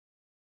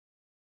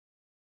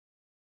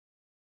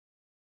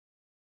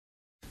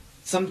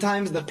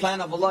Sometimes the plan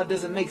of Allah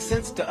doesn't make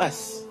sense to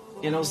us.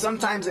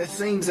 Sometimes it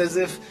seems as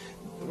if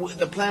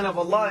the plan of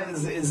Allah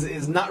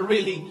is not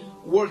really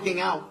working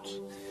out.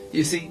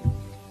 You see,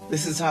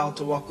 this is how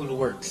tawakkul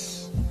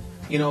works.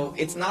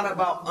 It's not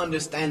about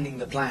understanding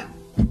the plan.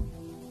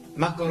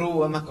 Makaru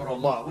wa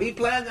makarullah. We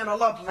plan and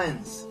Allah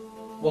plans.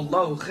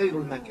 Wallahu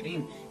khairul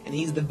makirin. And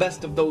He's the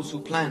best of those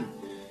who plan.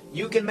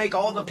 You can make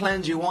all the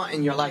plans you want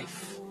in your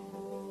life,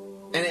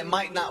 and it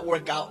might not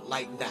work out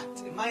like that.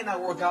 It might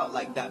not work out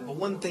like that. But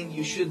one thing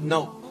you should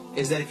know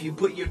is that if you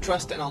put your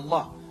trust in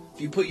Allah,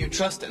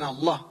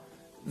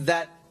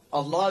 that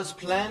Allah's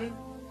plan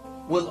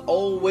will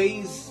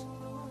always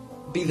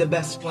be the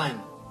best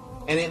plan.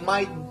 And it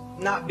might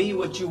not be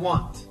what you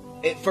want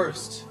at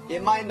first.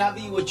 It might not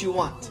be what you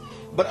want.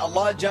 But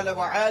Allah Jalla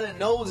wa Ala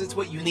knows it's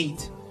what you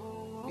need.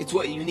 It's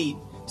what you need.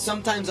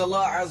 Sometimes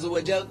Allah Azza wa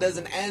Jal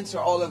doesn't answer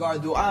all of our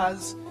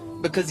du'as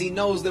because He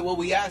knows that what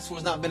we ask for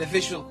is not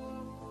beneficial.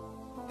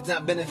 It's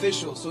not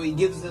beneficial, so He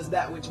gives us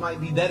that which might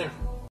be better.